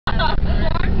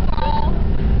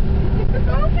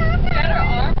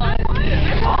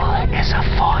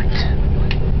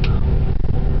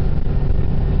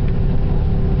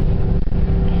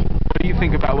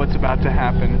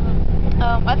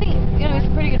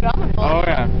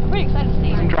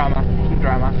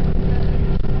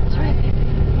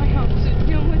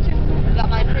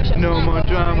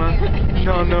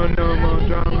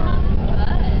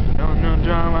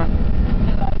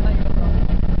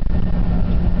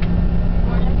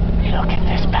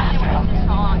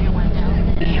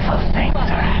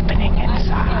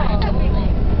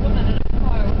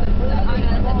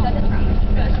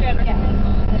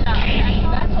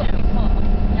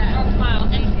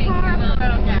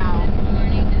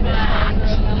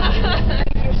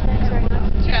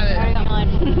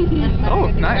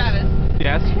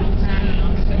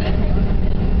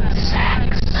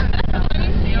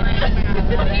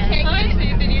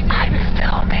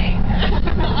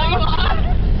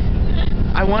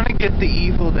want to get the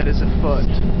evil that is afoot.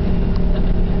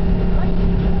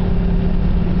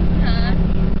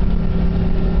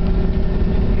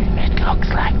 It looks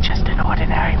like just an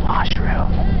ordinary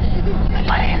washroom,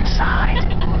 but inside,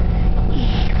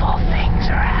 evil things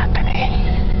are happening.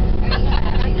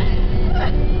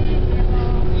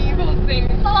 Evil things.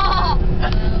 Oh.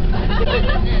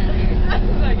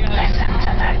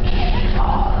 Listen to the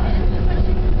evil.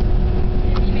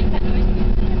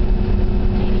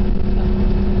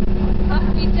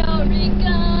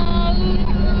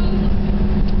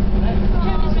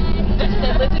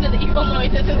 Listen to the evil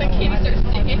noises and then Katie starts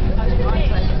singing.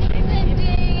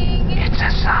 It's a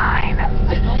sign.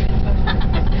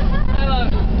 I love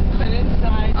it. But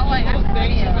inside, evil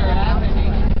things are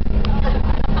happening.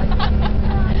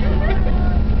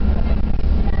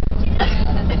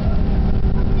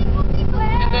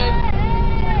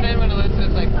 and then when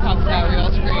Elizabeth like pops out, we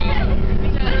all scream.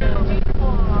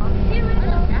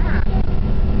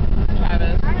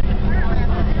 Travis.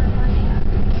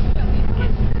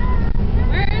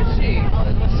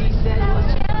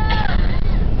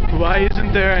 Why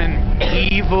isn't there an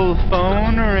evil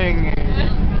phone ringing?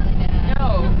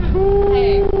 No.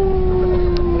 Hey.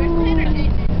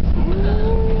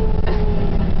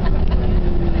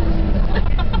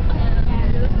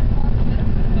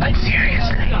 But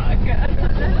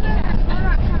seriously.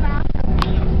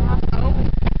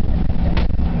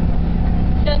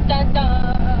 Dun dun dun.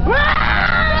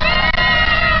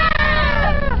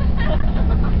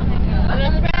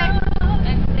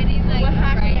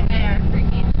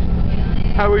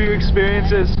 How were your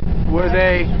experiences? Were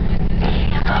they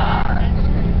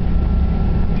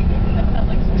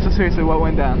so seriously, what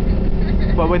went down?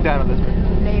 What went down on this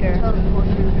one? Later.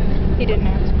 He didn't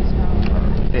answer his phone.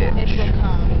 Bitch. It will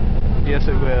come. Yes,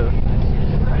 it will.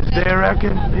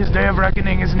 His day of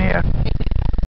reckoning is near.